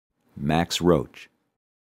Max Roach.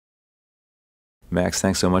 Max,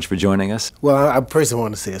 thanks so much for joining us. Well, I personally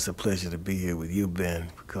want to say it's a pleasure to be here with you, Ben,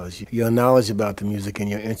 because your knowledge about the music and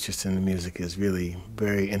your interest in the music is really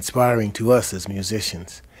very inspiring to us as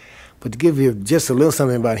musicians. But to give you just a little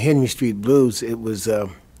something about Henry Street Blues,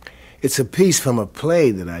 it's a piece from a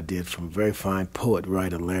play that I did from a very fine poet,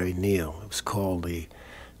 writer Larry Neal. It was called The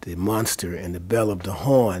Monster and the Bell of the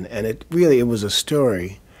Horn, and it was a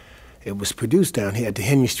story. It was produced down here at the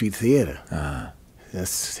Henry Street Theater.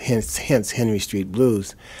 That's hence Henry Street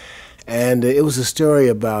Blues. And it was a story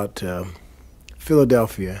about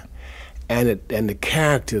Philadelphia, and the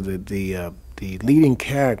character, the leading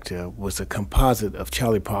character was a composite of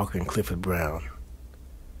Charlie Parker and Clifford Brown.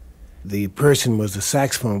 The person was a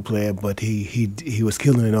saxophone player, but he was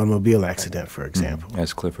killed in an automobile accident, for example.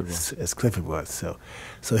 As Clifford was. As Clifford was.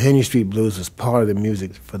 So Henry Street Blues was part of the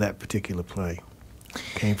music for that particular play.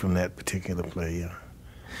 Came from that particular play, yeah.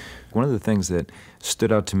 One of the things that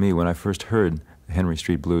stood out to me when I first heard Henry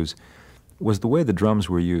Street Blues was the way the drums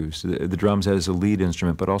were used. The drums as a lead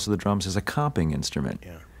instrument, but also the drums as a comping instrument.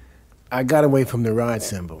 Yeah. I got away from the ride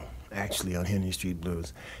cymbal, actually, on Henry Street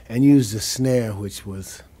Blues, and used the snare, which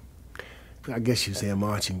was, I guess you'd say, a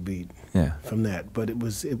marching beat. Yeah. From that. But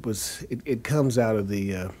it comes out of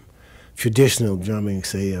the traditional drumming,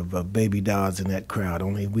 say, of Baby Dodds and that crowd,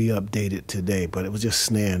 only we update it today. But it was just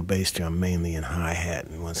snare and bass drum mainly, and hi-hat,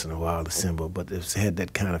 and once in a while the cymbal. But it had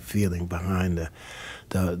that kind of feeling behind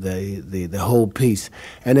the whole piece.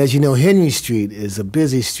 And as you know, Henry Street is a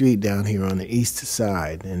busy street down here on the east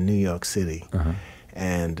side in New York City.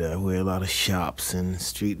 And where a lot of shops and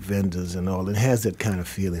street vendors and all. It has that kind of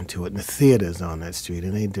feeling to it. And the theater's on that street,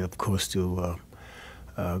 and they, of course, do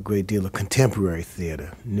a great deal of contemporary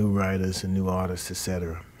theater, new writers and new artists,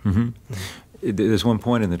 etc. There's one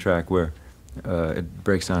point in the track where it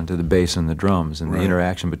breaks down to the bass and the drums and the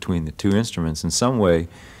interaction between the two instruments. In some way,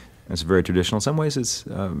 it's very traditional. In some ways, it's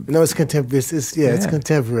no, it's contemporary. It's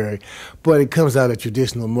contemporary, but it comes out of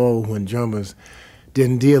traditional mode when drummers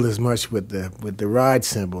didn't deal as much with the ride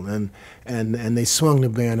cymbal, and they swung the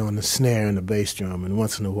band on the snare and the bass drum, and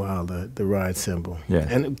once in a while the ride cymbal. Yeah.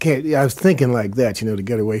 And I was thinking like that, you know, to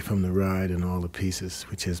get away from the ride and all the pieces,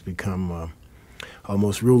 which has become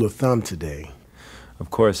almost rule of thumb today. Of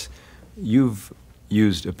course, you've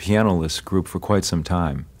used a pianoless group for quite some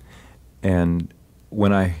time, and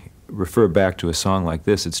when I refer back to a song like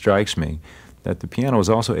this, it strikes me that the piano is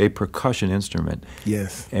also a percussion instrument.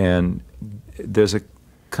 Yes. And there's a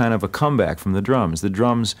kind of a comeback from the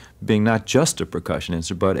drums being not just a percussion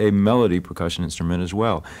instrument, but a melody percussion instrument as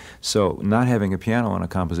well. So not having a piano on a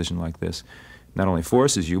composition like this not only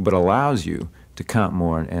forces you, but allows you to count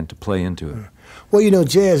more and to play into it. Well, you know,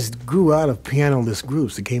 jazz grew out of pianoless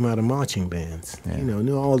groups. It came out of marching bands. Yeah. You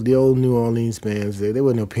know, all the old New Orleans bands, there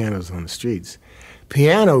were no pianos on the streets.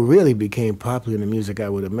 Piano really became popular in the music, I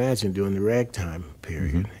would imagine, during the ragtime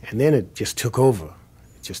period. And then it just took over.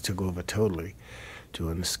 It just took over totally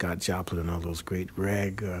during Scott Joplin and all those great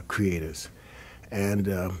rag creators. And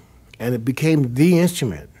it became the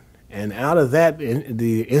instrument. And out of that,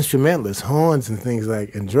 the instrumentalists, horns and things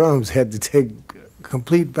like, and drums had to take a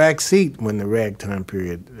complete back seat when the ragtime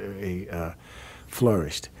period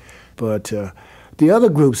flourished. But the other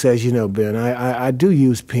groups, as you know, Ben, I do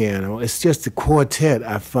use piano. It's just the quartet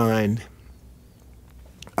I find.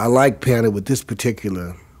 I like piano with this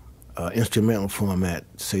particular instrumental format,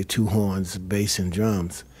 say two horns, bass, and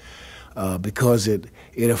drums, because it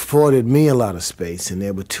afforded me a lot of space, and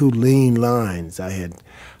there were two lean lines.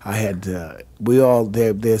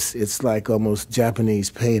 It's like almost Japanese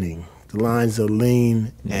painting. The lines are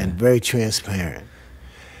lean and very transparent.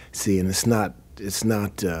 See, and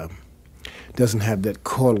doesn't have that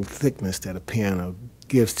chordal thickness that a piano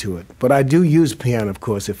gives to it. But I do use piano, of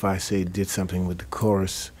course, if I did something with the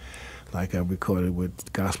chorus, like I recorded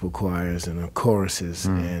with gospel choirs and choruses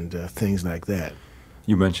and things like that.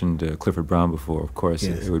 You mentioned Clifford Brown before. Of course,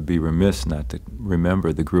 yes. It would be remiss not to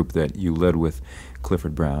remember the group that you led with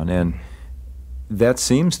Clifford Brown. And that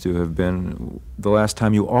seems to have been the last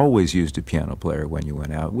time you always used a piano player when you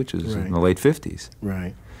went out, which is in the late 50s.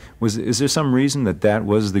 Right. Is there some reason that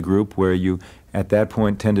was the group where you, at that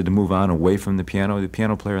point, tended to move on away from the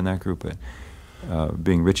piano player in that group,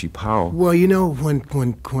 being Richie Powell? Well, you know, when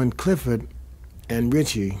Clifford and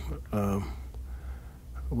Richie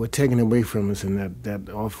were taken away from us in that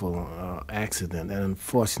awful accident, that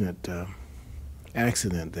unfortunate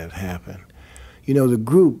accident that happened, you know, the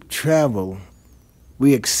group traveled.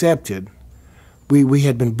 We accepted. We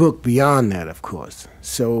had been booked beyond that, of course.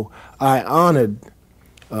 So I honored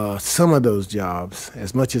some of those jobs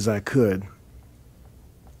as much as I could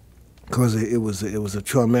because it was a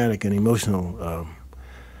traumatic and emotional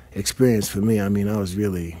experience for me. I mean, I was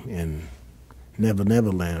really in Never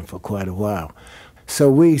Never Land for quite a while.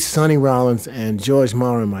 So we, Sonny Rollins and George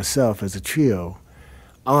Morrow and myself as a trio,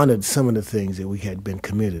 honored some of the things that we had been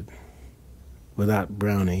committed without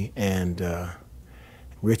Brownie and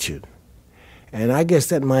Richard. And I guess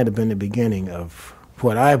that might have been the beginning of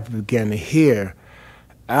what I began to hear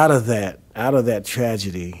out of that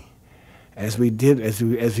tragedy as we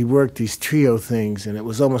worked these trio things, and it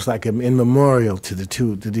was almost like an in memorial to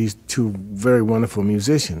these two very wonderful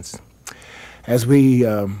musicians. As we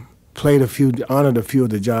honored a few of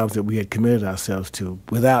the jobs that we had committed ourselves to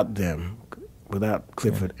without them, without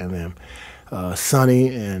Clifford and them. Sonny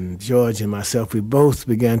and George and myself, we both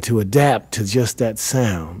began to adapt to just that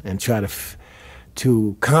sound and try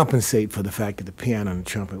to compensate for the fact that the piano and the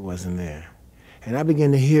trumpet wasn't there. And I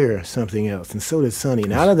began to hear something else, and so did Sonny.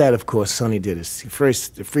 And out of that, of course, Sonny did his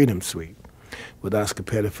first the Freedom Suite with Oscar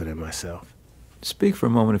Pettiford and myself. Speak for a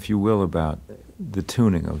moment, if you will, about the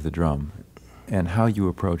tuning of the drum and how you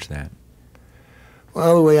approach that.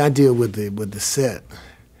 Well, the way I deal with the set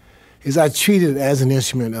is I treat it as an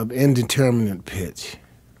instrument of indeterminate pitch.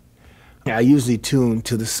 I usually tune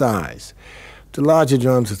to the size. The larger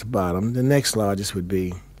drums at the bottom, the next largest would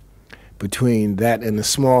be between that and the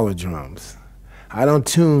smaller drums. I don't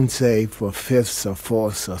tune, say, for fifths or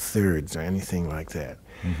fourths or thirds or anything like that.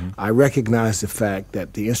 Mm-hmm. I recognize the fact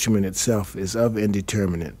that the instrument itself is of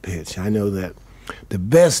indeterminate pitch. I know that the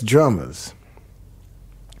best drummers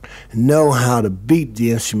know how to beat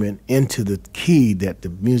the instrument into the key that the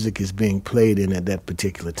music is being played in at that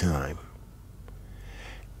particular time.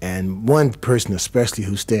 And one person especially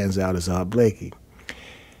who stands out is Art Blakey.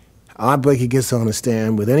 Art Blakey gets on the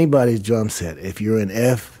stand with anybody's drum set. If you're in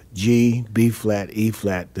F, G, B flat, E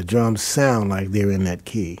flat, the drums sound like they're in that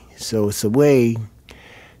key. So it's a way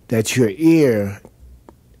that your ear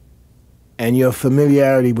and your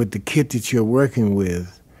familiarity with the kit that you're working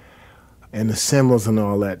with and the cymbals and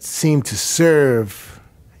all that seem to serve,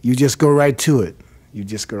 you just go right to it. You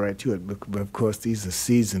just go right to it. But of course, these are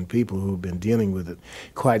seasoned people who have been dealing with it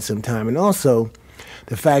quite some time. And also,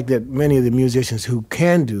 the fact that many of the musicians who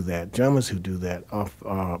can do that, drummers who do that,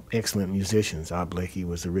 are excellent musicians. Art Blakey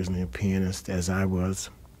was originally a pianist, as I was.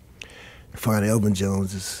 You find Elvin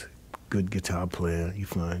Jones is a good guitar player, you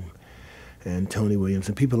find. And Tony Williams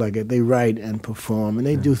and people like that. They write and perform, and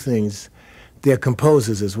they do things. They're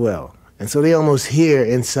composers as well. And so they almost hear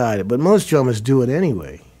inside it. But most drummers do it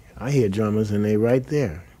anyway. I hear drummers, and they're right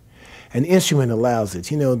there. And the instrument allows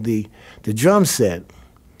it. You know, the drum set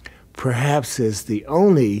perhaps is the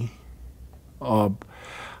only,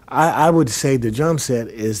 I would say the drum set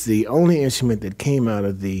is the only instrument that came out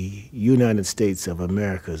of the United States of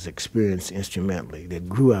America's experience instrumentally, that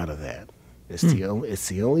grew out of that. It's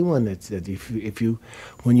the only one that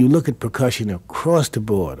when you look at percussion across the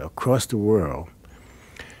board, across the world,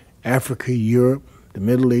 Africa, Europe, the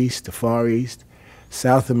Middle East, the Far East,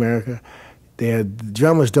 South America, the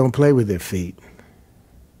drummers don't play with their feet.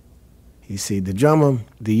 You see, the drummer,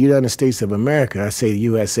 the United States of America, I say the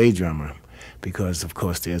USA drummer, because, of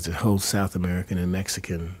course, there's a whole South American and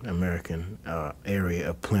Mexican-American area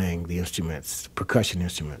of playing the instruments, percussion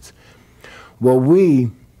instruments. Well,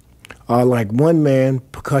 we are like one-man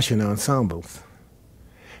percussion ensembles.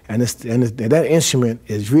 And that instrument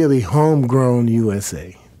is really homegrown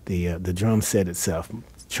USA, the drum set itself.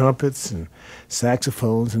 Trumpets and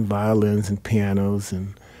saxophones and violins and pianos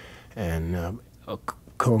and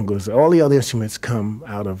congas. All the other instruments come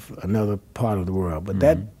out of another part of the world. But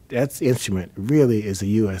that instrument really is a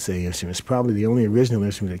USA instrument. It's probably the only original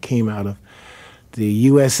instrument that came out of the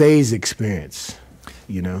USA's experience,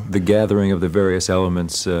 you know. The gathering of the various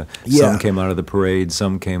elements. Some came out of the parade,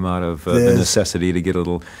 some came out of the necessity to get a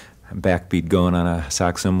little backbeat going on a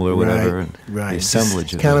sax cymbal or whatever. Right. The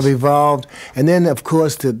assemblage kind of evolved. And then, of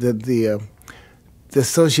course, the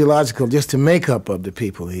sociological, just the makeup of the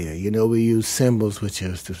people here. You know, we use cymbals, which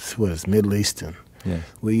is Middle Eastern. Yeah.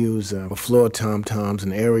 We use floor tom-toms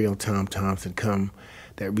and aerial tom-toms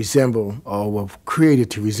that resemble, or were created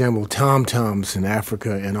to resemble tom-toms in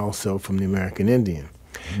Africa and also from the American Indian.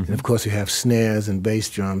 Mm-hmm. And of course, we have snares and bass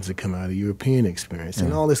drums that come out of European experience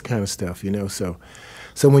and all this kind of stuff, you know. So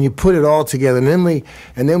when you put it all together, and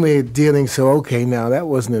then we're dealing. So okay, now that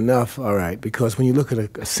wasn't enough. All right, because when you look at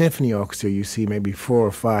a symphony orchestra, you see maybe 4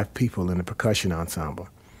 or 5 people in a percussion ensemble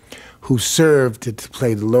who serve to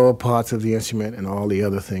play the lower parts of the instrument and all the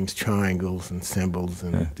other things, triangles and cymbals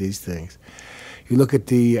and these things. You look at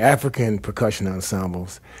the African percussion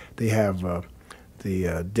ensembles; they have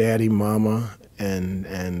the daddy, mama,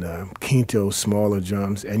 and quinto, smaller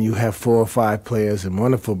drums, and you have 4 or 5 players and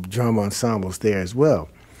wonderful drum ensembles there as well.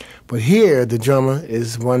 But here, the drummer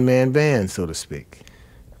is one-man band, so to speak.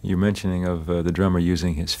 Your mentioning of the drummer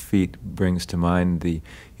using his feet brings to mind the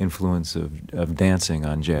influence of dancing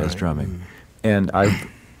on jazz drumming. Mm-hmm. And I've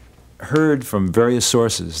heard from various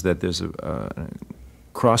sources that there's a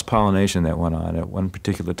cross-pollination that went on at one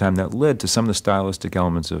particular time that led to some of the stylistic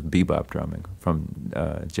elements of bebop drumming from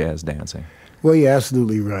jazz dancing. Well, you're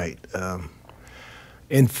absolutely right.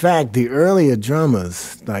 In fact, the earlier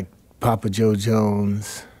drummers, like Papa Joe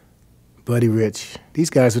Jones, Buddy Rich, these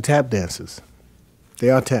guys were tap dancers. They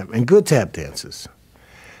are tap, and good tap dancers.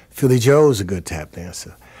 Philly Joe's a good tap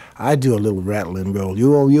dancer. I do a little rattle and roll.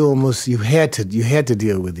 You had to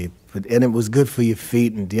deal with it, and it was good for your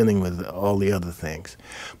feet and dealing with all the other things.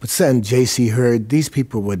 But son, J.C. Hurd, these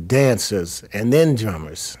people were dancers and then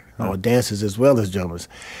drummers, or dancers as well as drummers,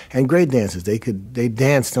 and great dancers. They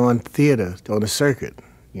danced on theater, on the circuit,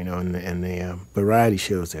 you know, in the variety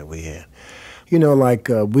shows that we had. You know, like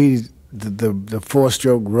the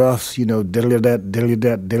 4-stroke roughs, you know, diddly-dat,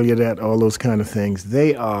 diddly-dat, diddly-dat, all those kind of things.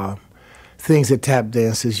 They are things that tap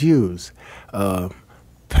dancers use. The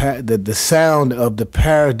sound of the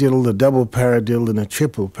paradiddle, the double paradiddle, and the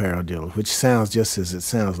triple paradiddle, which sounds just as it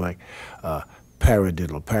sounds like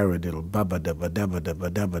paradiddle, paradiddle,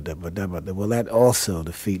 ba-ba-da-ba-da-ba-da-ba-da-ba-da-ba-da. Well, that also,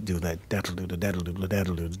 the feet do that. Daddle-do-da, daddle-do-da,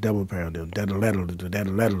 daddle-do-da, double paradiddle, daddle-daddle-do-da,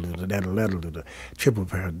 daddle-daddle-do-da, daddle-daddle-do-da, triple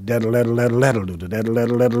paradiddle, daddle-daddle-daddle-daddle-do-da,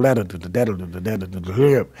 daddle-daddle-daddle-do-da,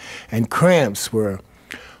 daddle-do-da-daddle-do-da. And cramps were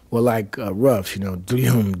like roughs, you know,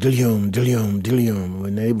 dilyum, dilyum, dilyum, dilyum,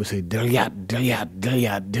 when they would say dilyat, dilyat,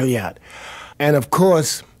 dilyat, dilyat. And of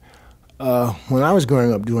course, when I was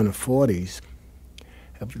growing up during the 40s,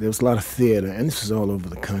 there was a lot of theater, and this was all over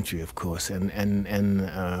the country, of course, and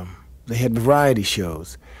they had variety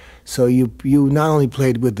shows. So you not only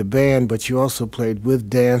played with the band, but you also played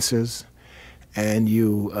with dancers, and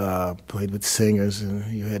you played with singers,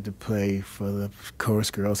 and you had to play for the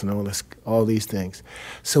chorus girls and all these things.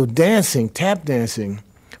 So dancing, tap dancing,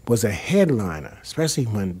 was a headliner, especially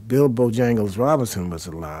when Bill Bojangles Robinson was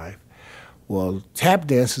alive. Well, tap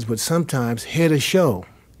dancers would sometimes hit a show.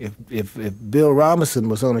 If Bill Robinson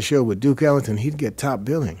was on a show with Duke Ellington, he'd get top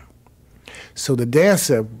billing. So dance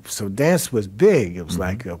was big. It was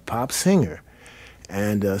like a pop singer.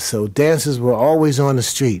 And so dancers were always on the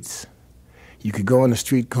streets. You could go on the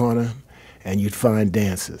street corner and you'd find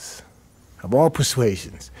dancers of all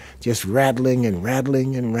persuasions, just rattling and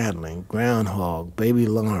rattling and rattling. Groundhog, Baby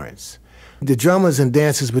Lawrence. The drummers and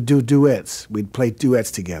dancers would do duets. We'd play duets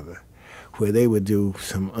together where they would do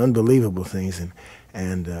some unbelievable things,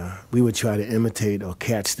 and we would try to imitate or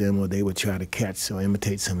catch them, or they would try to catch or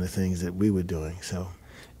imitate some of the things that we were doing. So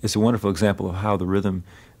it's a wonderful example of how the rhythm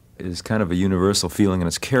is kind of a universal feeling, and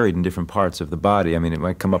it's carried in different parts of the body. I mean, it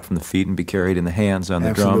might come up from the feet and be carried in the hands on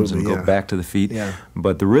the drums and go back to the feet. Yeah.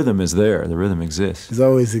 But the rhythm is there. The rhythm exists. It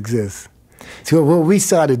always exists. So what we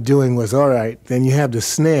started doing was, all right, then you have the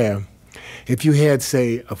snare. If you had,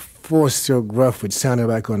 say, a 4-stroke rough, which sounded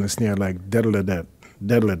like on the snare, like daddle-da-dat,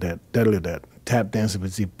 daddle-da-dat, daddle-da-dat, tap dancer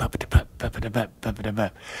would see pop-a-da-pop, pop-a-da-pop,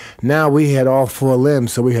 pop-a-da-pop. Now we had all 4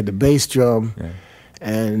 limbs, so we had the bass drum,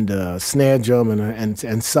 and snare drum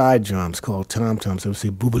and side drums called tom-toms. So we say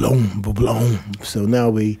boo-ba-loom, boo-ba-loom. So now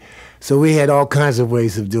we had all kinds of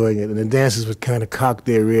ways of doing it, and the dancers would kind of cock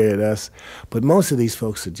their rear at us. But most of these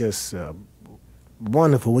folks are just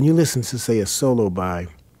wonderful. When you listen to, say, a solo by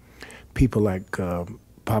people like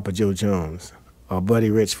Papa Joe Jones or Buddy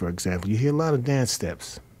Rich, for example, you hear a lot of dance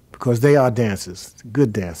steps because they are dancers,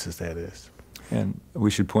 good dancers, that is. And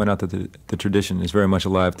we should point out that the tradition is very much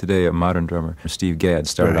alive today. A modern drummer, Steve Gadd,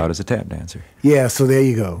 started out as a tap dancer. Yeah, so there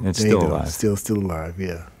you go. It's still alive. Still alive,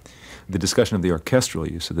 yeah. The discussion of the orchestral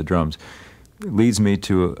use of the drums leads me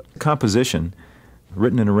to a composition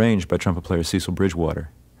written and arranged by trumpet player Cecil Bridgewater.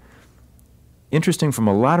 Interesting from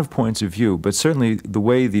a lot of points of view, but certainly the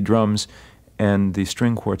way the drums and the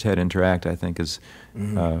string quartet interact, I think, is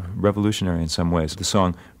revolutionary in some ways. The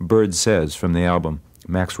song Bird Says from the album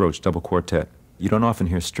Max Roach Double Quartet. You don't often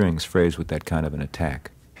hear strings phrased with that kind of an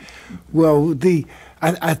attack. Well,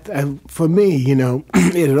 for me, you know,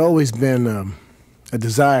 it had always been a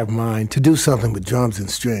desire of mine to do something with drums and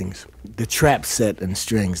strings, the trap set and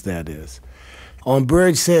strings, that is. On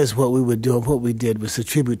Bird Says, what we would do and what we did was a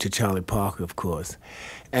tribute to Charlie Parker, of course.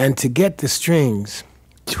 And to get the strings,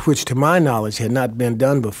 which to my knowledge had not been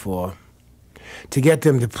done before, to get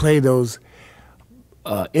them to play those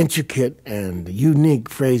intricate and unique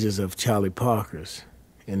phrases of Charlie Parker's.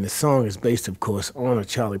 And the song is based, of course, on a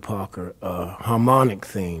Charlie Parker harmonic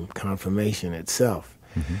theme, Confirmation itself.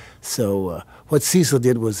 So what Cecil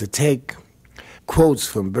did was to take quotes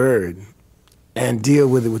from Bird and deal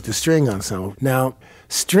with it with the string ensemble. Now,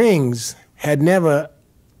 strings had never,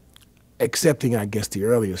 excepting I guess the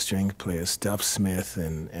earlier string players, Stuff Smith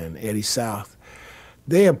and Eddie South,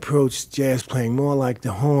 they approached jazz playing more like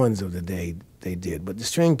the horns of the day they did. But the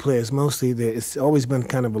string players mostly, it's always been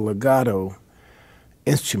kind of a legato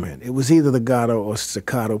instrument. It was either legato or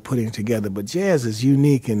staccato putting together. But jazz is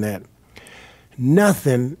unique in that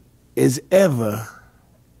nothing is ever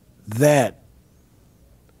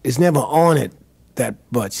is never on it that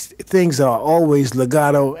much. Things are always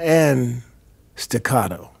legato and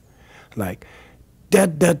staccato, like da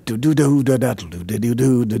da do do do da da do do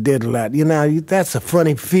do do da da. You know, that's a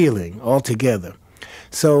funny feeling altogether.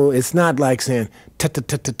 So it's not like saying ta ta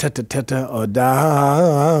ta ta ta ta ta ta or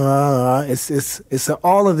da. It's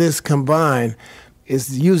all of this combined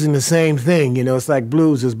is using the same thing. You know, it's like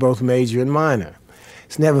blues is both major and minor.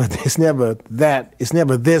 It's never that. It's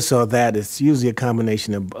never this or that. It's usually a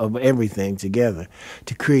combination of everything together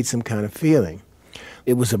to create some kind of feeling.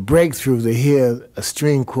 It was a breakthrough to hear a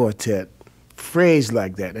string quartet phrased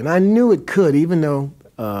like that, and I knew it could, even though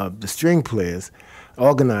the string players,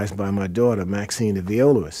 organized by my daughter Maxine, the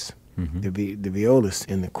violist, the violist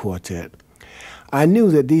in the quartet. I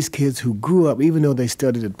knew that these kids who grew up, even though they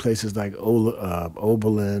studied at places like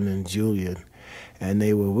Oberlin and Juilliard, and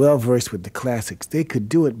they were well-versed with the classics, they could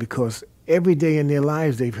do it because every day in their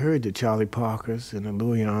lives they've heard the Charlie Parkers and the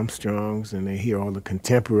Louis Armstrongs, and they hear all the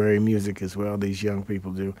contemporary music as well, these young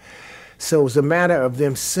people do. So it was a matter of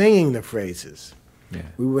them singing the phrases. Yeah.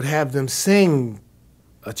 We would have them sing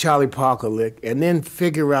a Charlie Parker lick and then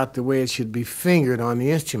figure out the way it should be fingered on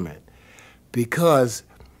the instrument, because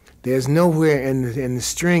there's nowhere in the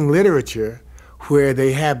string literature where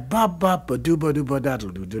they have bop bop ba do ba do ba da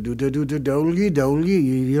do do do do do do do do.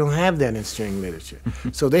 You don't have that in string literature.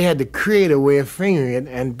 So they had to create a way of fingering it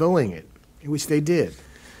and bowing it, which they did.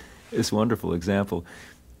 It's a wonderful example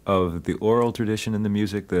of the oral tradition in the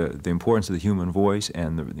music, the importance of the human voice,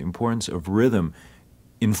 and the importance of rhythm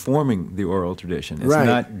informing the oral tradition. It's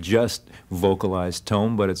not just vocalized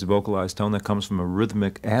tone, but it's vocalized tone that comes from a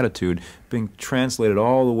rhythmic attitude being translated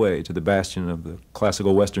all the way to the bastion of the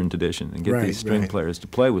classical Western tradition and get these string players to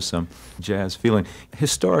play with some jazz feeling.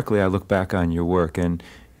 Historically, I look back on your work, and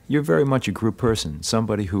you're very much a group person,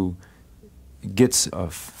 somebody who gets a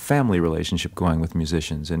family relationship going with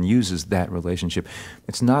musicians and uses that relationship.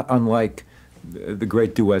 It's not unlike the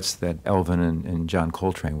great duets that Elvin and John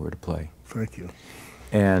Coltrane were to play. Thank you.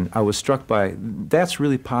 And I was struck by, that's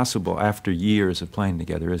really possible after years of playing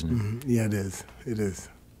together, isn't it? Mm-hmm. Yeah, it is. It is.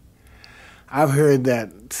 I've heard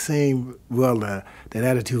that same, that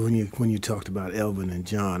attitude when you talked about Elvin and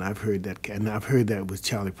John. I've heard that, and I've heard that with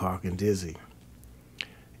Charlie Parker and Dizzy.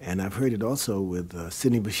 And I've heard it also with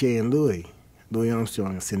Sidney Bechet and Louis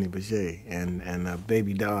Armstrong and Sidney Bechet, and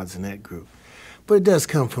Baby Dodds and that group. But it does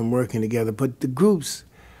come from working together. But the groups,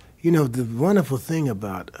 you know, the wonderful thing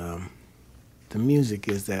about the music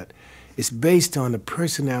is that it's based on the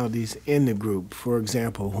personalities in the group. For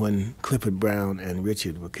example, when Clifford Brown and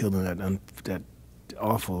Richard were killed in that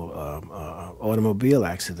awful automobile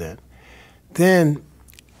accident, then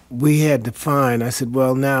we had to find, I said,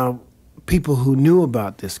 well, now people who knew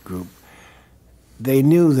about this group, they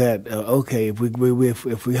knew that, okay, if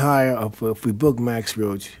we book Max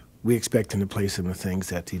Roach, we expect him to play some of the things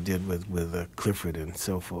that he did with Clifford and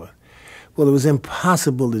so forth. Well, it was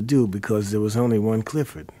impossible to do because there was only one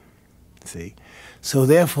Clifford, see? So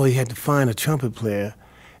therefore, you had to find a trumpet player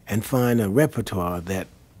and find a repertoire that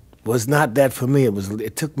was not that for me.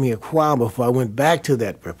 It took me a while before I went back to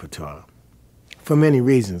that repertoire, for many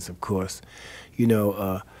reasons, of course. You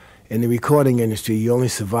know, in the recording industry, you only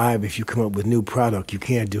survive if you come up with new product. You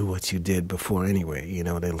can't do what you did before anyway. You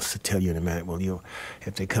know, they'll tell you in a minute, well,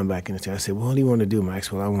 if they come back in the time, I say, well, what do you want to do,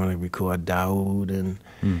 Max? Well, I want to record Daoud and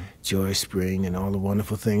Joy Spring and all the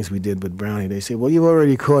wonderful things we did with Brownie. They say, well, you've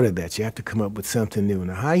already recorded that. You have to come up with something new.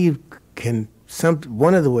 Now, how you can,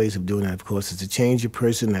 one of the ways of doing that, of course, is to change your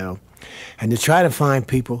personnel and to try to find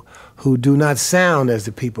people who do not sound as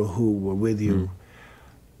the people who were with you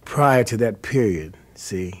prior to that period,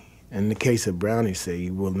 see? In the case of Brownie, say,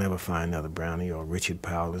 you will never find another Brownie, or Richard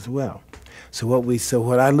Powell as well. So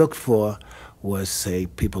what I looked for was, say,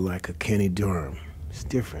 people like a Kenny Dorham. It's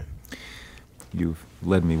different. You've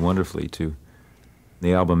led me wonderfully to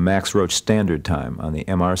the album Max Roach Standard Time on the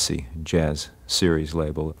MRC Jazz Series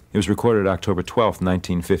label. It was recorded October 12th,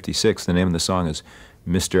 1956. The name of the song is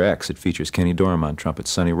Mr. X. It features Kenny Dorham on trumpet,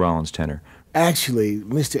 Sonny Rollins tenor. Actually,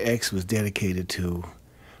 Mr. X was dedicated to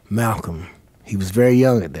Malcolm He was very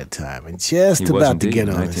young at that time and just about to get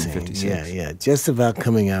on the scene. 1956. Yeah, just about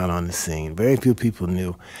coming out on the scene. Very few people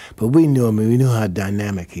knew, but we knew him, and we knew how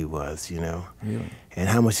dynamic he was, you know, Really? and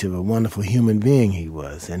how much of a wonderful human being he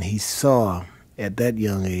was. And he saw at that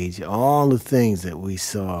young age all the things that we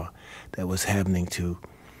saw that was happening to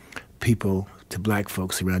people, to black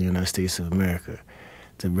folks around the United States of America,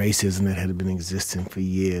 the racism that had been existing for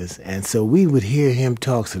years. And so we would hear him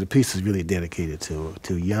talk, so the piece was really dedicated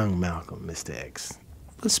to young Malcolm, Mr. X.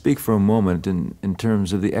 Let's speak for a moment in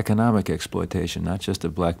terms of the economic exploitation, not just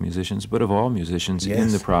of black musicians, but of all musicians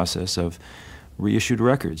in the process of reissued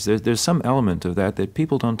records. There's some element of that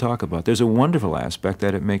people don't talk about. There's a wonderful aspect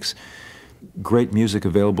that it makes great music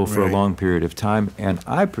available for a long period of time, and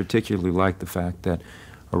I particularly like the fact that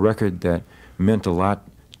a record that meant a lot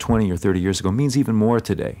 20 or 30 years ago means even more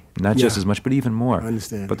today. Not just as much, but even more. I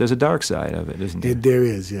understand. But there's a dark side of it, isn't there? There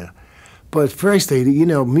is, yeah. But firstly, you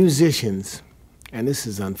know, musicians, and this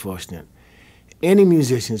is unfortunate, any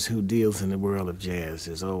musicians who deals in the world of jazz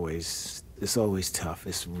is always, it's always tough.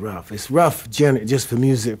 It's rough. It's rough just for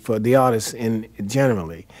music, for the artists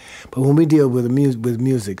generally. But when we deal with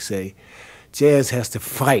music, say, jazz has to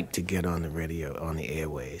fight to get on the radio, on the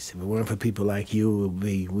airways. If it weren't for people like you,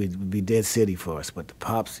 we'd be dead city for us. But the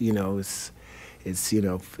pops, you know, it's you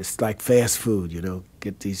know, it's like fast food. You know,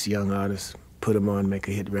 get these young artists, put them on, make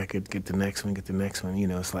a hit record, get the next one, get the next one. You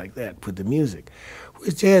know, it's like that. Put the music.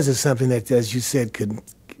 Whereas jazz is something that, as you said, could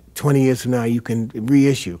 20 years from now you can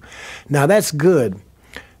reissue. Now that's good.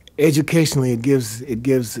 Educationally, it gives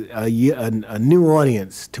a new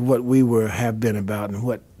audience to what we have been about and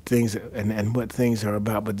what things and what things are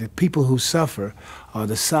about. But the people who suffer are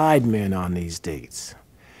the sidemen on these dates.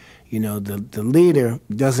 You know, the leader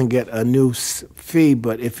doesn't get a new fee,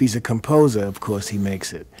 but if he's a composer, of course, he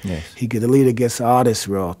makes it. Yes. The leader gets artist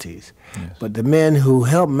royalties. Yes. But the men who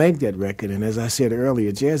help make that record, and as I said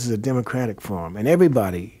earlier, jazz is a democratic form, and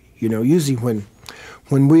everybody, you know, usually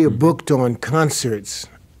when we are booked on concerts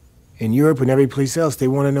in Europe and every place else, they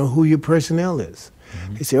want to know who your personnel is.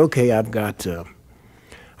 They say, okay, I've got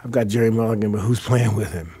Jerry Mulligan, but who's playing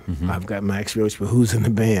with him? I've got Max Roach, but who's in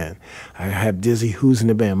the band? I have Dizzy, who's in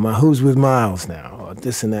the band? Who's with Miles now? Or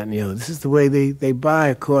this and that and the other. This is the way they buy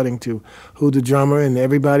according to who the drummer and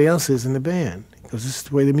everybody else is in the band, because this is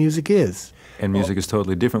the way the music is. And music is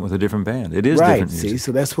totally different with a different band. It is different music. See,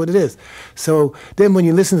 so that's what it is. So then when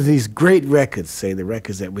you listen to these great records, say the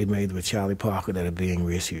records that we made with Charlie Parker that are being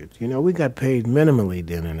reissued, you know, we got paid minimally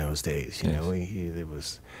then in those days. You know,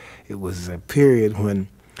 it was a period when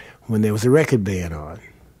there was a record ban on.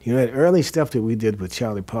 You know, that early stuff that we did with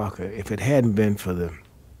Charlie Parker, if it hadn't been for the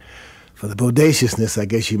bodaciousness, I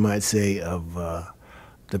guess you might say, of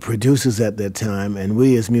the producers at that time, and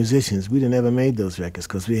we as musicians, we'd have never made those records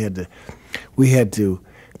because we had to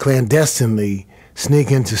clandestinely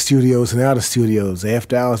sneak into studios and out of studios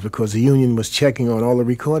after hours because the union was checking on all the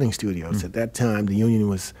recording studios. At that time, the union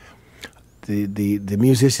was, the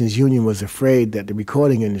musicians' union was afraid that the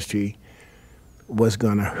recording industry was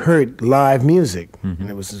going to hurt live music, and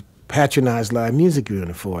it was patronized live music during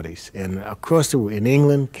the 40s. And across in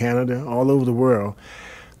England, Canada, all over the world,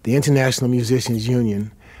 the International Musicians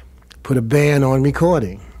Union put a ban on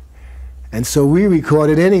recording. And so we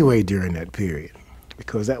recorded anyway during that period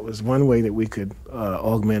because that was one way that we could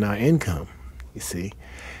augment our income, you see.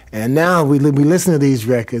 And now we listen to these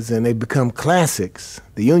records and they become classics.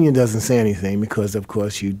 The union doesn't say anything because, of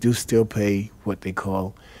course, you do still pay what they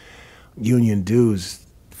call union dues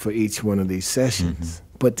for each one of these sessions.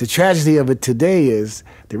 But the tragedy of it today is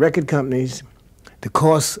the record companies, the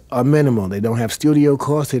costs are minimal. They don't have studio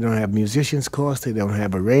costs, they don't have musicians costs, they don't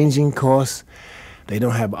have arranging costs, they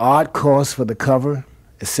don't have art costs for the cover,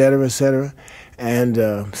 et cetera, et cetera.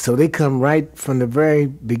 And so they come right from the very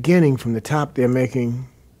beginning, from the top, they're making,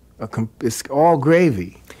 it's all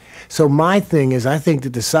gravy. So my thing is, I think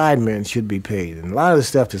that the sidemen should be paid. And a lot of the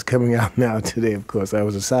stuff that's coming out now today, of course, I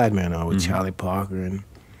was a sideman on with Charlie Parker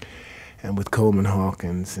and with Coleman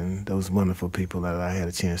Hawkins and those wonderful people that I had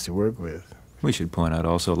a chance to work with. We should point out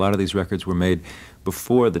also a lot of these records were made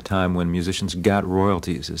before the time when musicians got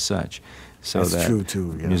royalties as such. So that's that true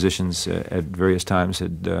too, yeah. Musicians at various times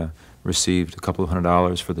had received a couple of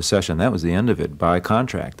 $100 for the session. That was the end of it by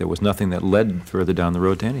contract. There was nothing that led further down the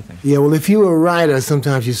road to anything. Yeah, well, if you were a writer,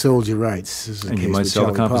 sometimes you sold your rights. And you might sell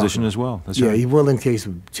a composition as well. That's right. Yeah, well, in case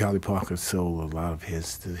of Charlie Parker, sold a lot of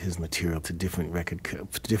his material to different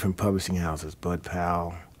different publishing houses. Bud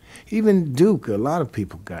Powell, even Duke. A lot of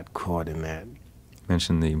people got caught in that.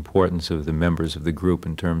 Mentioned the importance of the members of the group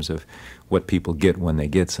in terms of what people get when they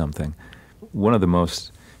get something. One of the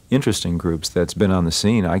most interesting groups that's been on the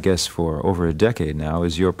scene, I guess, for over a decade now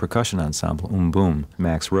is your percussion ensemble, Boom.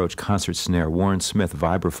 Max Roach, concert snare, Warren Smith,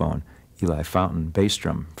 vibraphone, Eli Fountain, bass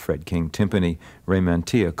drum, Fred King, timpani, Ray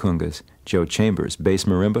Mantilla, congas, Joe Chambers, bass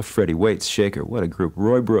marimba, Freddie Waits, shaker, what a group,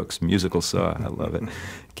 Roy Brooks, musical saw, I love it,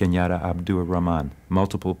 Kenyatta Abdur Rahman,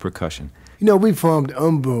 multiple percussion. You know, we formed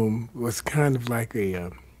Boom was kind of like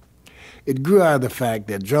it grew out of the fact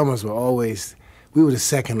that drummers were always, we were the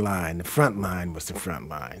second line, the front line was the front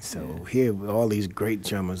line. So here, with all these great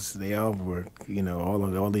drummers, they all were, you know,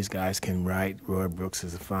 all these guys can write. Roy Brooks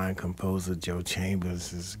is a fine composer. Joe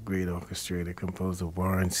Chambers is a great orchestrator, composer.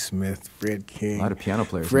 Warren Smith, Fred King. A lot of piano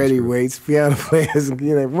players. Freddie Waits, piano players,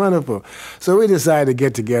 you know, wonderful. So we decided to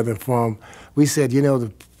get together and form, we said, you know,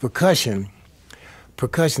 the percussion,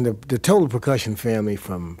 the total percussion family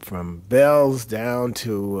from bells down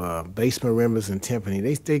to bass marimbas and timpani,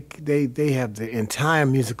 they have the entire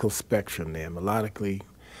musical spectrum there, melodically,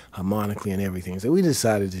 harmonically, and everything. So we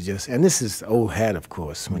decided to just, and this is old hat, of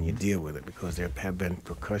course, when you deal with it, because there have been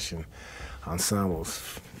percussion ensembles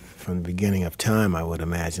from the beginning of time, I would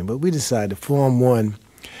imagine. But we decided to form one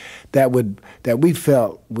that we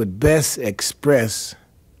felt would best express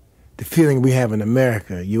the feeling we have in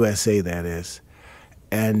America, USA, that is.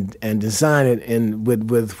 And design it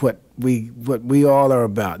with what we all are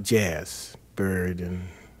about, jazz, Bird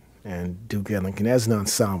and Duke Ellington, as an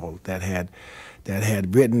ensemble that had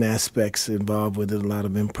written aspects involved with it, a lot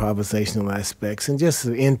of improvisational aspects, and just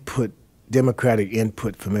input, democratic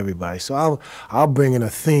input from everybody. So I'll bring in a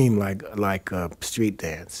theme like street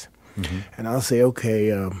dance, and I'll say,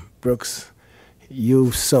 okay, Brooks,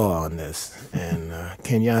 you saw on this, and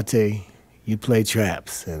Kenyatta, you play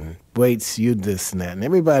traps, and Waits, you this and that. And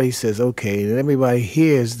everybody says, okay, and everybody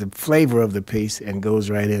hears the flavor of the piece and goes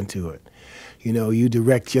right into it. You know, you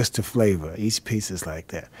direct just the flavor. Each piece is like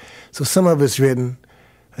that. So some of it's written,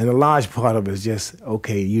 and a large part of it is just,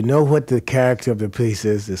 okay, you know what the character of the piece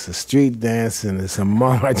is. It's a street dance, and it's a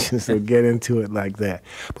march, and so get into it like that.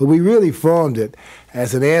 But we really formed it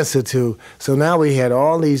as an answer to, so now we had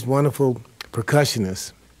all these wonderful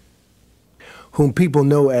percussionists whom people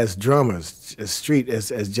know as drummers, as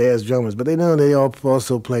jazz drummers, but they know they all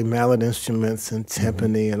also play mallet instruments and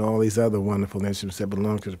timpani and all these other wonderful instruments that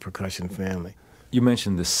belong to the percussion family. You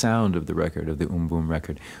mentioned the sound of the record, of the Boom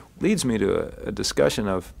record. Leads me to a discussion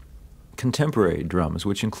of contemporary drums,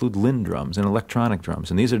 which include Linn drums and electronic drums.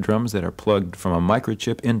 And these are drums that are plugged from a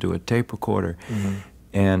microchip into a tape recorder.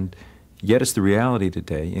 And yet it's the reality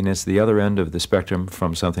today, and it's the other end of the spectrum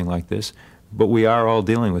from something like this. But we are all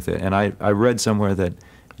dealing with it. And I read somewhere that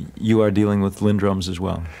you are dealing with Linn drums as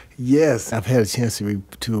well. Yes, I've had a chance to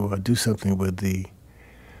do something with the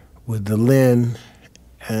Linn,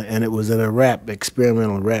 and it was at a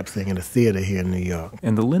experimental rap thing in a theater here in New York.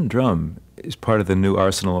 And the Linn drum is part of the new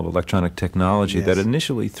arsenal of electronic technology that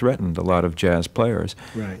initially threatened a lot of jazz players.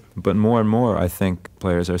 Right. But more and more, I think,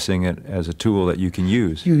 players are seeing it as a tool that you can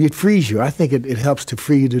use. It frees you. I think it helps to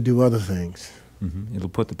free you to do other things. It'll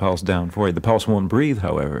put the pulse down for you. The pulse won't breathe,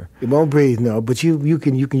 however. It won't breathe, no, but you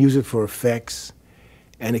can use it for effects,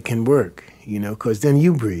 and it can work, you know, because then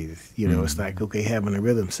you breathe. You know, it's like, okay, having a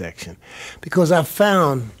rhythm section. Because I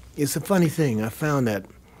found, it's a funny thing, I found that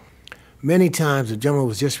many times the drummer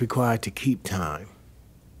was just required to keep time,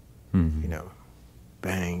 you know,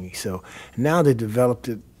 bang. So now they developed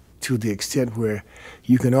it to the extent where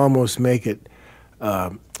you can almost make it,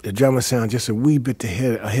 the drummer sound just a wee bit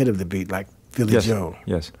ahead of the beat, like Philly Joe.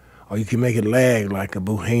 Yes. Or you can make it lag like a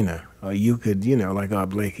Buhena, or you could, you know, like Art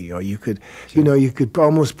Blakey, or you could, you know, you could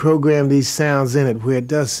almost program these sounds in it where it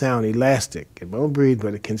does sound elastic. It won't breathe,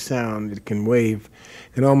 but it can sound, it can wave,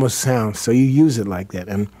 it can almost sound, so you use it like that.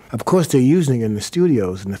 And of course they're using it in the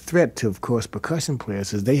studios, and the threat to, of course, percussion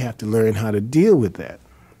players is they have to learn how to deal with that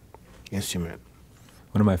instrument.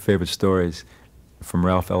 One of my favorite stories from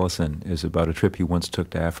Ralph Ellison is about a trip he once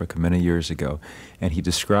took to Africa many years ago, and he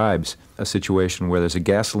describes a situation where there's a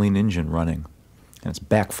gasoline engine running, and it's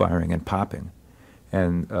backfiring and popping,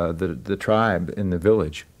 and the tribe in the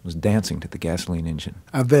village was dancing to the gasoline engine.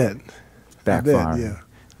 I bet. Backfiring. I bet, yeah.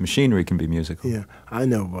 Machinery can be musical. Yeah, I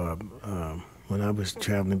know, when I was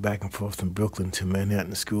traveling back and forth from Brooklyn to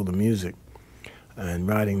Manhattan School of Music and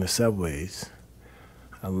riding the subways,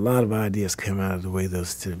 a lot of ideas come out of the way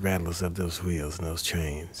the rattlers of those wheels and those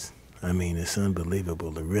trains. I mean, it's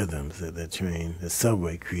unbelievable, the rhythms that the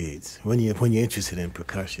subway creates. When you're interested in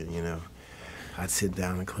percussion, you know, I'd sit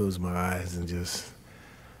down and close my eyes and just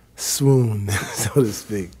swoon, so to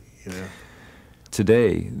speak, you know.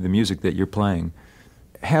 Today, the music that you're playing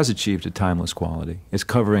has achieved a timeless quality. It's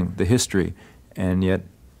covering the history, and yet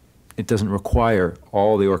it doesn't require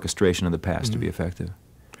all the orchestration of the past to be effective.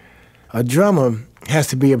 A drummer has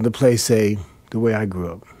to be able to play, say, the way I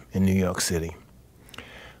grew up in New York City.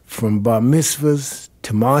 From bar mitzvahs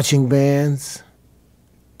to marching bands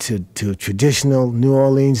to traditional New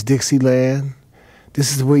Orleans Dixieland.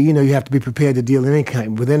 This is where, you know, you have to be prepared to deal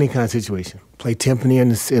with any kind of situation. Play timpani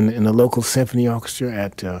in the local symphony orchestra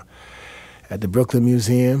at the Brooklyn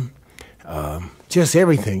Museum. Just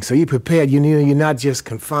everything. So you're prepared. You know, you're not just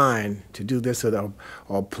confined to do this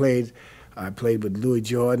or played. I played with Louis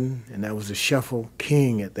Jordan, and that was a shuffle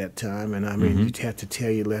king at that time. And I mean, you'd have to tear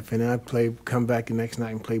your left. And I'd come back the next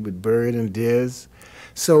night and play with Bird and Diz.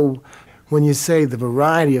 So when you say the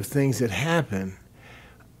variety of things that happen,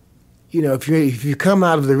 you know, if you come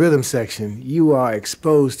out of the rhythm section, you are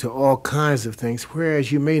exposed to all kinds of things,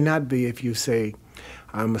 whereas you may not be if you say,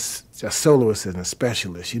 I'm a soloist and a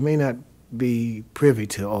specialist. You may not be privy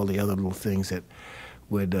to all the other little things that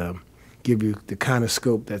would give you the kind of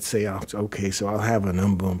scope that say, okay, so I'll have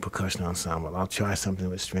an boom percussion ensemble. I'll try something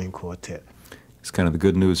with string quartet. It's kind of the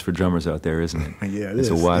good news for drummers out there, isn't it? Yeah, it's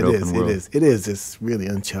a wide open world. It is. It's really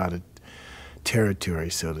uncharted territory,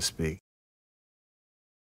 so to speak.